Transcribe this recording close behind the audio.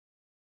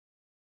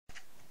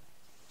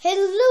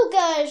Hello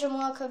guys and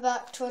welcome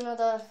back to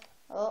another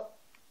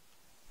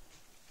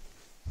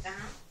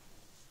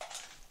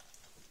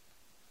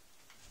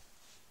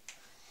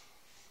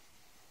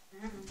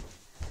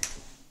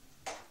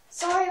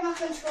Sorry my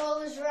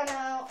controller's run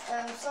out.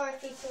 Sorry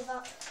people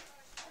about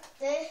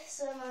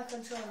this, my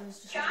controller's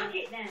just charge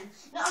it then.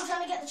 No, I'm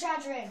trying to get the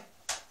charger in.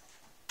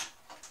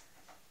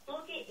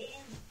 Plug it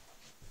in.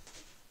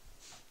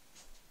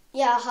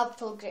 Yeah, I have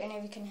plugged it in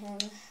if you can hear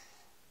me.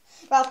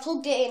 Right, I've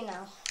plugged it in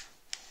now.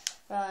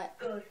 Right.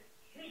 Good.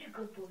 Who's a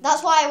good boy?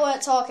 That's why I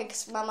weren't talking,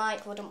 because my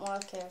mic wouldn't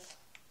work if.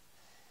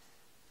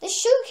 This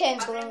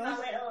sugarcane's going on.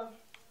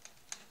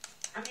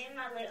 I'm in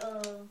my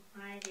little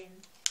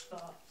hiding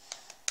spot.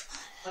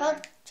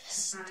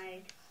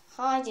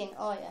 Hiding,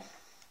 oh yeah.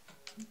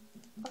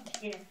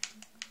 Okay. Yeah.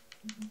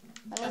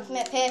 I need to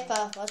make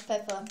paper. Where's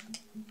paper?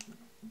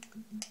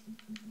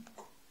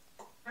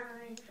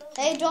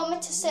 Hey, do you want me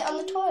to sit on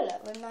the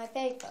toilet with my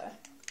paper?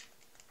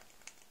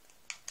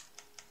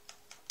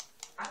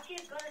 Have you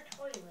got a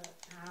toilet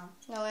now?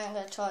 No, I ain't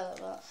got a toilet,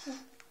 but...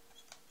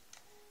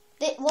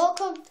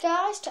 Welcome,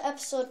 guys, to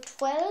episode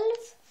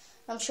 12.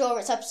 I'm sure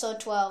it's episode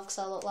 12, because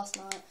I looked last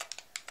night.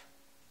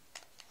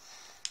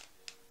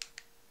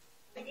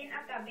 We didn't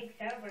have that big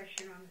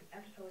celebration on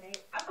episode 8.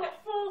 I've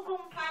got 4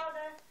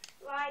 gunpowder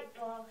light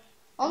bulbs.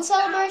 On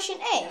celebration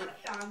 8?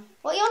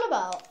 What are you on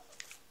about?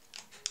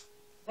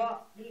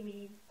 What do you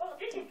mean? Oh,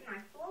 this is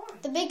my floor.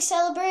 The big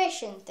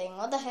celebration thing.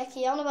 What the heck are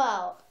you on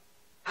about?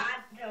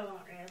 I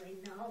don't really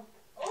know.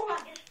 Oh,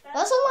 I just fell.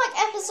 That's on like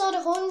episode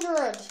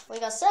 100. We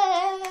got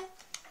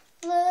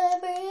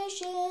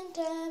celebration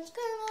times.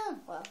 Come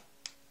on. Well,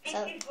 this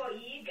is what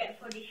you get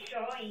for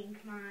destroying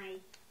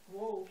my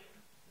wolf.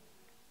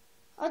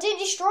 I didn't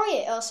destroy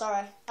it. Oh,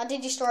 sorry. I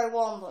did destroy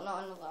one, but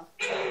not another.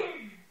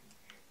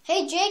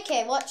 Hey,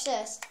 JK, watch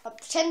this. I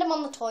pretend I'm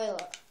on the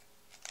toilet.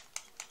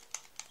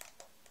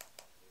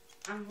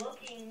 I'm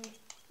looking.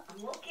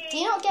 Do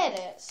you not get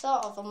it?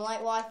 Sort of. I'm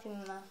like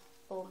wiping my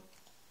bum.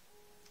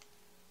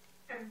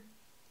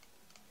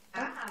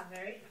 Ah,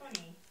 very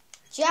funny.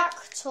 Jack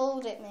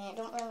told it me. It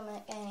don't really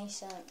make any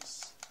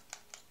sense.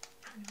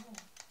 I know.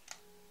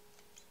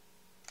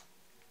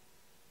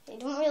 It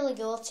don't really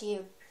go to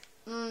you.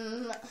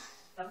 I'm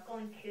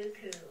going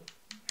cuckoo.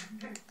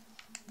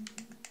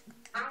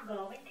 I'm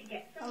going to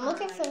get some. I'm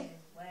looking for.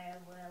 Where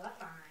will I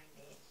find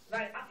it?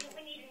 Right, I think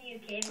we need a new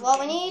cable. Well,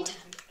 we need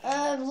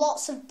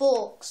lots of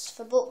books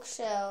for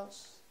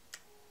bookshelves.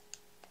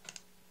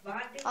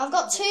 I've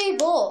got 2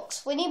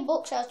 books. We need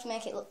bookshelves to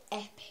make it look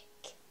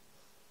epic.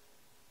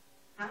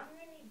 How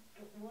many?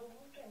 We'll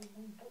get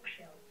 1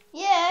 bookshelf.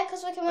 Yeah,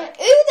 because we can make.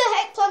 Who the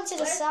heck planted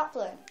a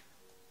sapling?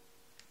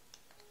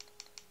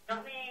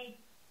 Not me.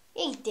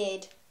 He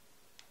did.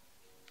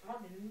 I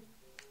didn't.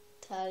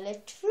 Tell the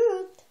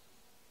truth.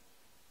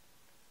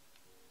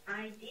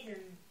 I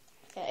didn't.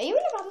 Okay, are you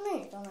in a bad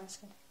mood? I'm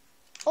asking.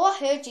 Oh, I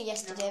heard you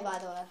yesterday, by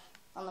the way,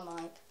 on the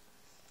mic.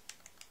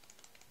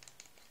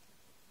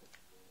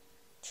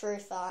 True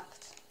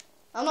fact.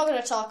 I'm not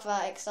going to talk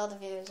about it because other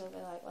viewers will be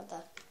like, what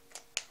the?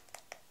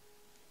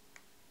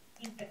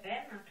 You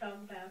better not talk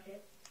about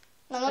it.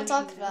 No, I'm not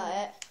talking about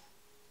it.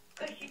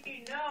 Because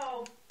you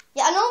know.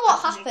 Yeah, I know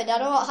what happened. I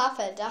know what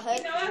happened. I heard.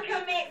 You know I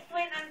can make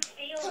flint and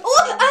steel.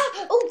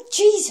 Oh,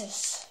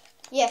 Jesus.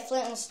 Yeah,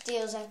 flint and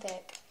steel's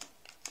epic.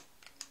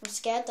 I'm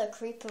scared that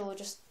creeper was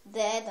just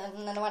there,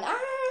 and then I went, ah!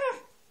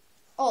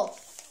 Oh.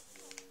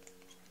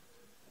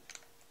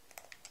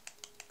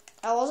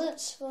 I wasn't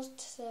supposed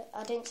to say,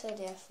 I didn't say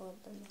the F word.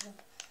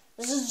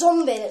 There's a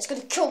zombie that's going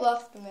to come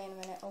after me in a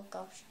minute. Oh,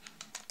 gosh.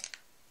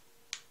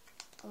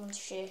 I'm on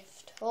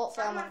shift.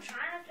 Hopefully I'm trying to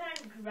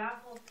turn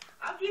gravel.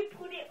 Have you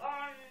put it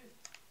on,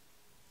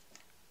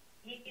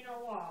 you know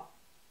what?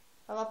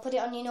 Have I put it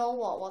on you know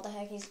what? What the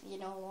heck is you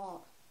know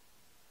what?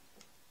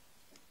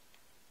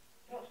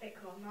 What's it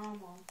called?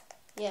 Normal?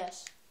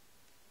 Yes.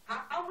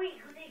 How are we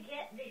going to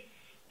get this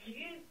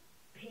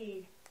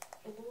stupid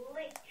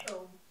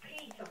little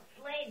piece of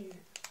flint?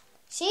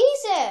 It's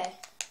easy.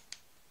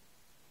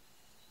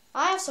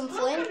 I have some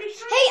flint. Hey,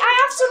 I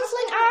have some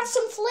flint. I have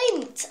some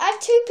flint. I have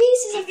 2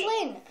 pieces of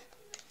flint.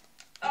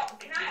 Oh,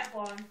 can I have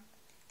 1?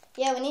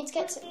 Yeah, we need to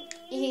get to.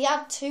 You can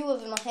have 2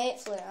 of them. I hate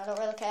flint. I don't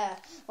really care.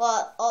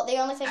 Well, the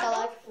only thing I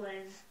like.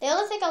 Flint. The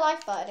only thing I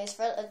like about it is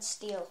flint and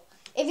steel.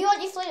 If you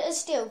want your flint and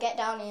steel, get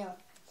down here.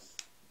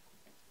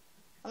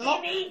 I'm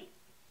not.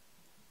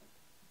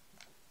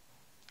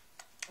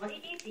 What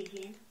did you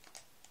dig?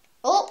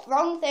 Oh,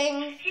 wrong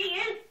thing.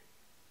 Shears.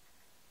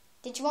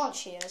 Did you want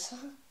shears?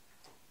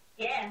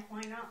 Yeah,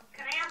 why not?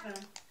 Can I have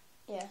them?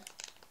 Yeah.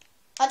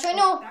 Actually,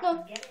 no.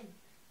 Oh,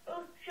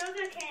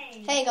 sugar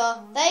cane. There you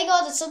go. There you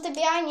go. There's something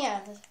behind you.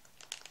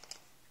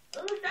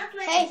 Oh,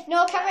 sapling. Hey,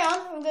 no, carry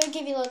on. I'm going to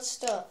give you loads of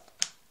stuff.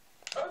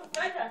 Oh,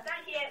 leather,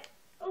 thank you.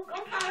 Oh,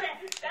 gunpowder,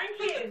 thank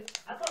you.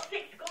 I've got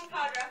 6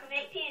 gunpowder, I can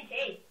make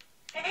TNT.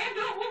 And I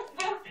don't want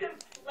rotten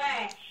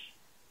flesh.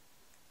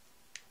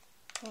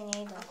 Me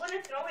neither. I'm going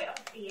to throw it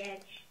off the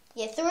edge.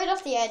 Yeah, throw it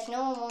off the edge.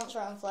 No one wants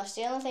rotten flesh.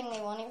 The only thing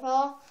they want it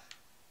for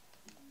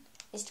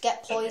is to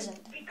get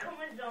poisoned. Become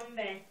a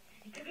zombie.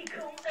 to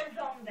become a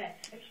zombie.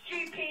 A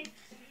stupid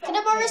zombie. Can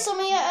I borrow some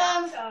of your,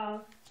 That's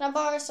all. Can I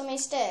borrow some of your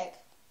steak?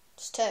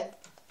 Just 2.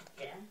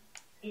 Yeah.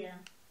 Yeah.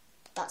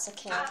 That's a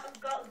kill. I've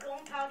got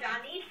gunpowder.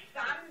 I need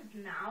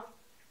sand now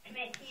to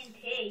make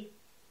TNT.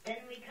 Then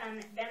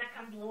I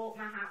can blow up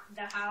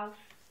the house.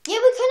 Yeah,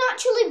 we can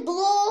actually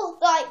blow,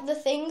 like, the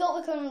thing up.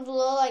 We can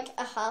blow, like,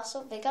 a house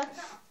up bigger.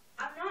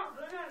 I'm not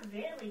gonna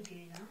really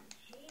do that.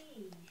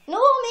 Jeez. No,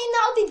 I mean,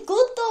 that would be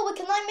good, though. We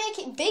can, like, make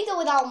it bigger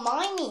without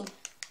mining.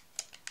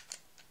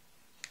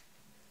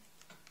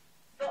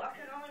 But I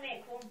can only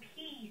make one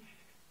piece.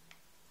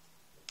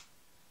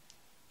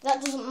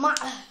 That doesn't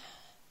matter.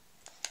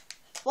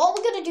 What are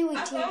we going to do with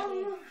I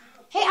TNT? don't.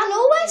 Hey, I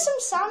know where some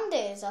sand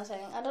is, I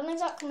think. I don't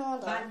exactly know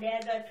though.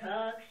 Bandega,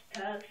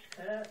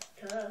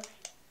 Turks.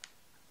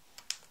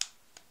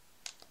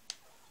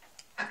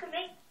 I can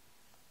make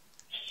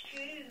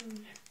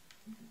shoes.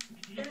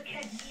 Look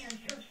at me, I'm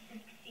so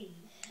sexy.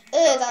 So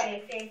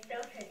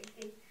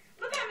sexy.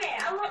 Look at me,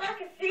 I look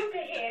like a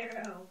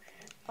superhero.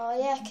 Oh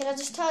yeah, can I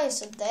just tell you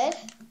something?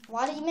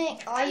 Why don't you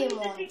make iron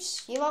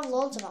ones? You have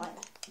loads of iron.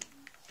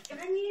 Can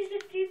I use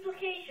a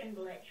duplication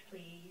glitch,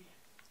 please?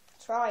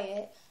 Try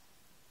it.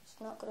 It's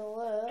not gonna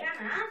work. Can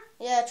I?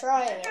 Yeah,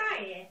 try it. Try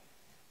it.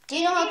 Do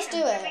you know how to do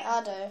it?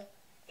 I do.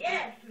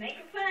 Yes, make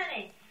a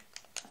furnace.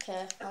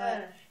 Okay,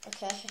 alright.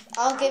 First. Okay.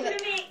 I'll give I'm it.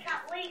 gonna make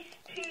at least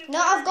 2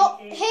 No, I've got.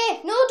 furnaces.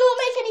 Hey, no, don't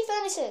make any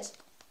furnaces.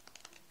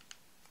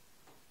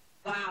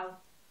 Wow.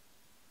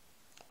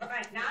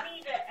 Alright, now I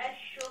need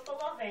a shovel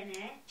of it.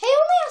 Hey,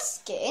 only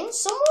asking.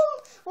 Someone,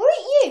 were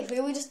it you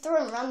who were just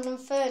throwing random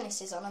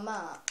furnaces on a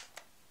map?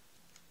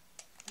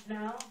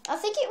 No. I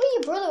think it was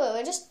your brother. We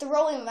were just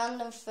throwing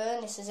random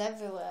furnaces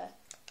everywhere.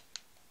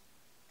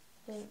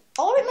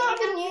 Or it might have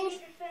been you.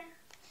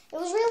 It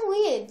was real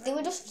weird. They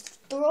were just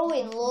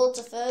throwing loads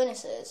of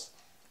furnaces.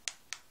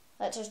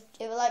 Like just,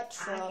 it was like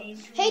troll.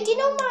 Hey, do you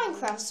know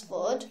Minecraft,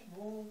 Spud?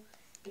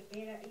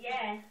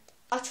 Yeah.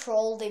 I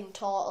trolled him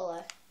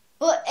totally.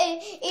 But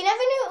he never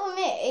knew it was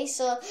me,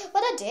 so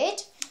what I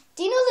did,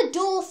 do you know the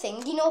door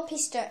thing? Do you know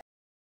piston?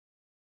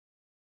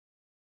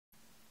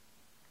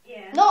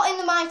 Yeah. Not in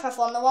the Minecraft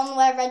one, the one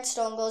where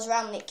redstone goes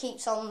round and it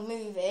keeps on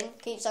moving,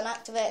 keeps on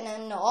activating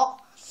and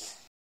not.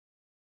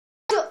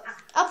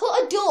 I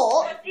put a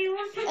door, What do you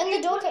want to and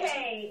the door keeps...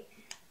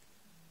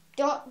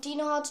 duplicate? Do you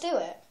know how to do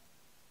it?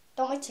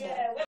 Don't want me to do it.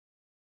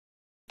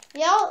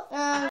 Yeah. What?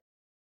 Yeah,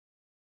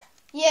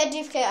 yeah,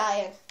 duplicate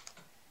iron.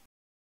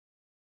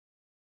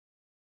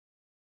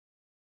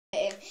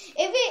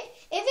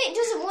 If it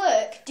doesn't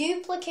work,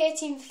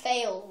 duplicating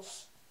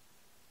fails.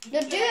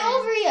 No, do it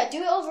over here.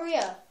 Do it over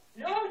here.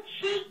 No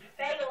cheap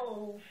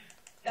fails.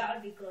 That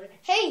would be good.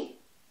 Hey,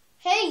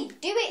 do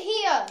it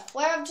here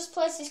where I've just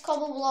placed this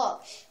cobble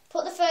block.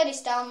 Put the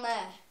furnace down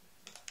there.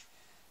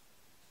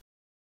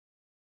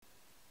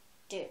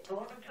 Do it. Go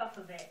on top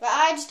of it. But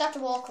I just have to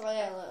walk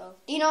around a little.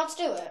 Do you know how to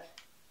do it?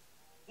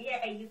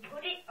 Yeah, you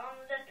put it on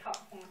the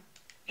top one.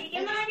 Do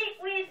you mine it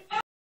with...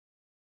 Oh,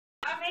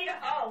 I made a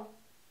hole.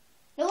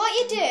 Now what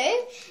you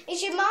do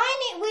is you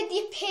mine it with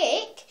your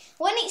pick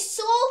when it's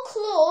so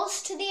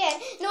close to the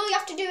end. No, you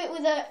have to do it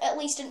with at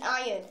least an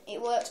iron.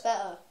 It works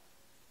better.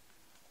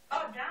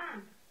 Oh,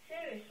 damn.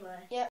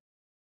 Seriously? Yep.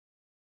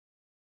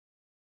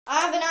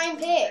 I have an iron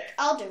pick.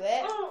 I'll do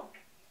it. Oh,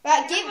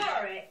 Right, can I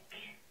borrow it?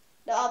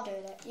 No, I'll do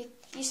it.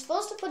 You're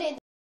supposed to put it in...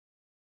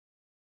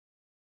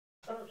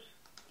 Oops.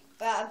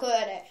 Right, I'm good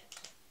at it.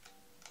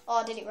 Oh,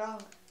 I did it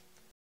wrong.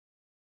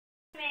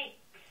 Make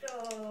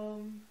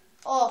some...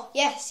 Oh,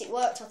 yes, it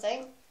worked, I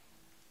think.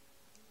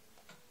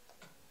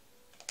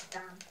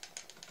 Damn.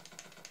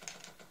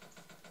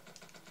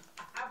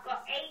 I've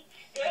got 8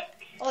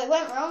 sticks. Oh, it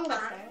went wrong, I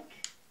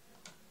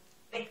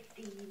think.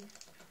 15.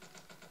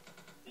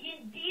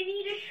 Do you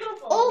need a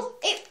shovel? Oh,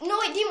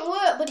 no, it didn't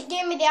work, but it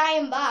gave me the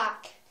iron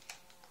back.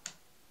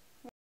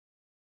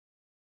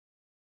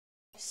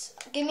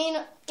 Give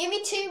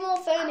me 2 more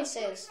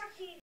furnaces.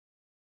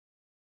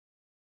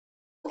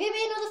 Give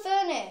me another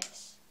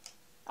furnace.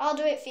 I'll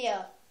do it for you.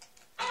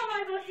 Oh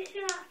my gosh, it's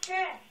in our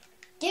chest.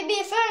 Give me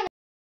a furnace.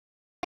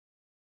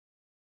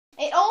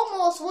 It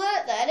almost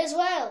worked then as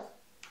well.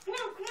 Come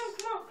on.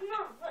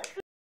 Let's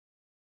go.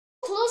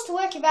 Close to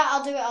working, but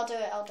I'll do it,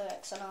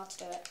 because I know how to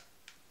do it.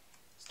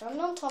 Stand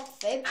on top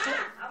of it.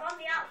 I'm on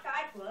the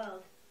outside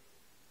world.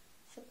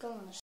 For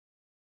goodness.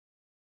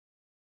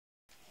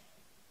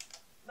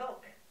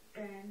 Look.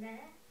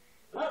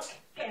 Look.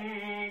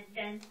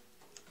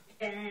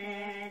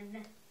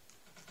 Dun.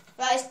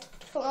 Right,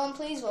 come on,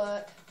 please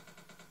work.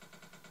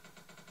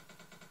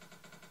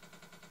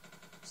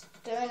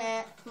 Just doing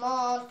it. Come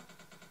on.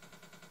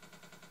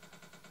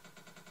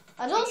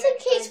 I don't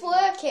think it's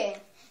working.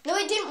 No,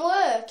 it didn't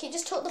work. It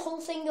just took the whole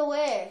thing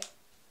away.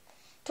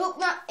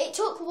 It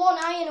took 1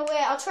 iron away.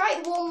 I'll try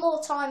it one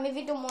more time. If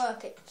it don't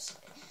work, it's...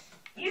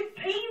 You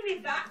pay me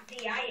back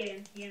the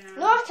iron, you know.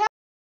 No, I can't.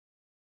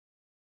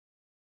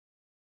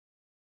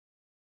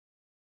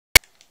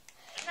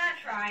 Can I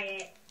try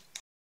it?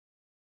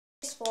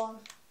 This one.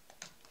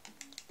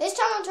 This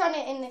time I'm trying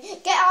it in the...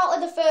 Get out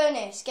of the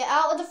furnace. Get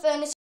out of the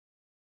furnace.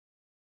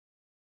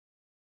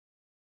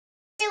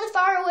 really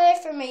far away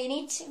from me. You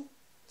need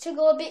to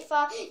go a bit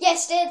far. Yeah,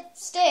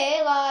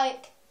 stay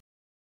like.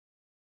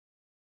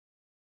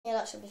 Yeah,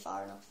 that should be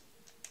far enough.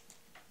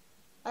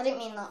 I didn't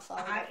mean that far.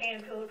 I came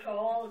to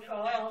troll.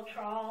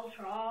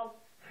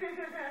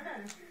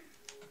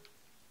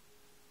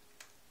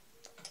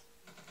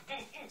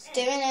 It's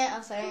doing it, I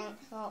think.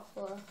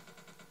 Hopefully.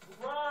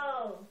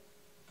 Whoa.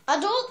 I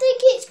don't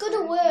think it's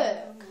gonna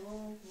work.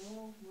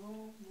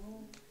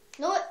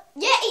 No,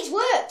 yeah, it's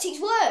worked.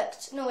 It's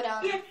worked. No, it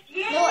ain't.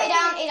 Yes. No, it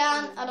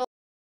ain't. I don't.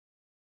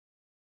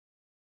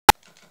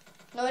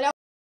 No, it ain't.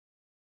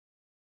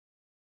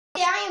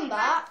 The iron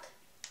back.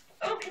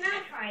 Oh, can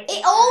I try it?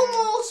 It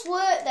almost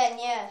worked then,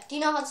 yeah. Do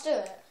you know how to do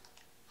it?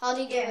 How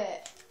do you do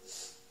it?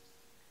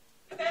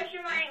 First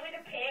you mine it with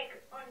a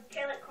pick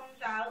until it comes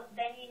out,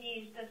 then you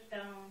use the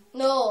stone.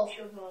 No.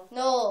 Shovel.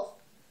 No.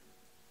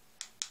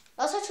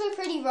 That's actually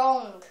pretty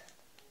wrong.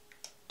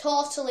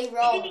 Totally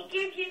wrong. Did it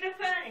give you the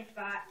furnace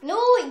back? No,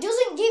 it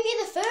doesn't give you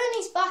the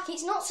furnace back.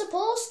 It's not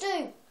supposed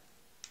to.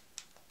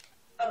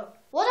 Oh.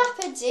 What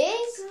happens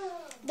is,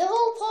 the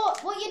whole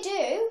pot, what you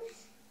do...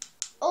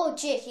 Oh,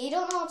 Jake, you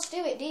don't know how to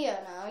do it, do you,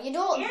 now? You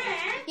don't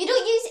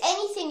use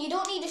anything. You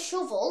don't need a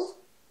shovel.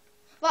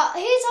 Right,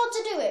 here's how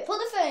to do it. Put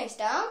the furnace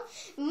down.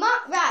 No,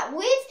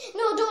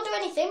 don't do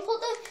anything.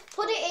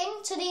 Put it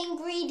into the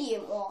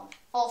ingredient one.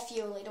 Or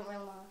fuel, it don't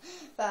really matter.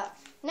 Right,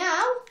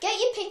 now, get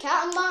your pick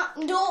out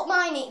and don't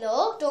mine it,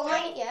 though. Don't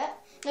mine it yet.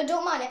 No,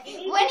 don't mine it.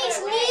 When it's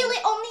nearly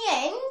on the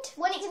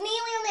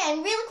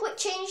end, really quick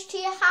change to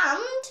your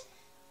hand.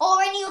 Or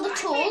any other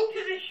tool. To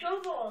the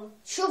shovel.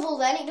 Shovel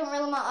then, it doesn't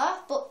really matter,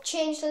 but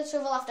change to the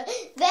shovel after.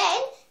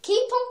 Then,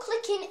 keep on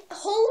clicking,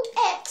 hold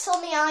X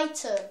on the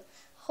item.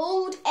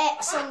 Hold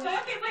X on... I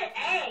thought it was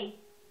A.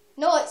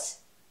 No,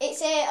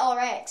 it's A or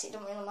X, it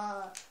doesn't really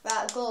matter.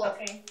 Right, go.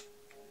 Okay.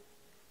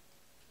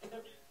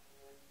 Oops.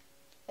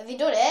 Have you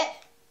done it?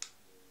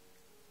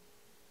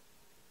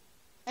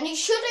 And it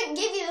shouldn't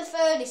give you the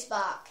furnace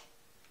back.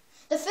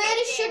 The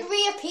furnace should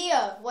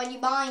reappear when you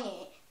mine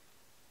it.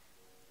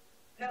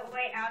 No,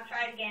 wait, I'll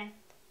try it again.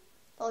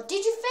 Oh,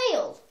 did you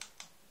fail?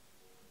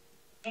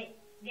 It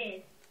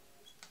did.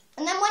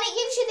 And then when it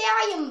gives you the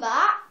iron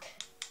back,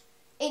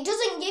 it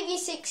doesn't give you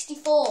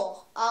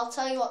 64. I'll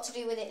tell you what to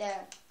do with it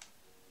then.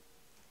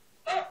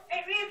 Oh,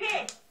 it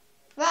reappeared.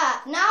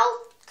 Right, now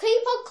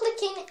keep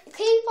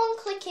on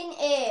clicking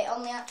A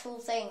on the actual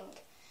thing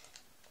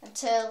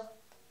until,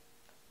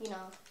 you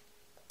know.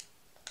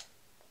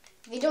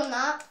 Have you done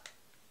that?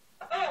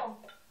 Oh.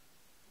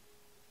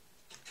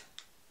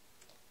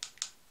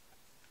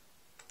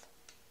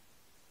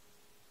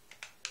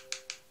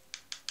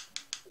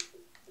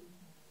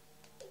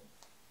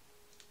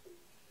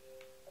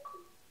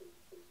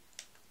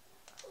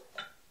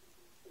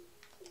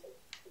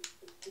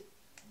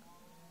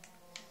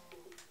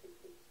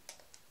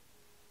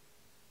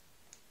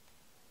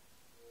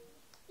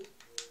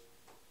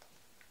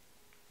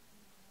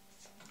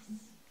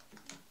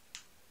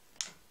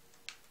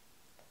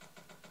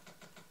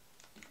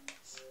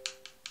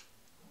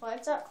 What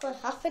exactly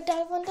happened,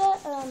 I wonder?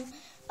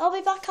 I'll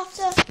be back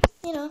after,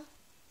 you know.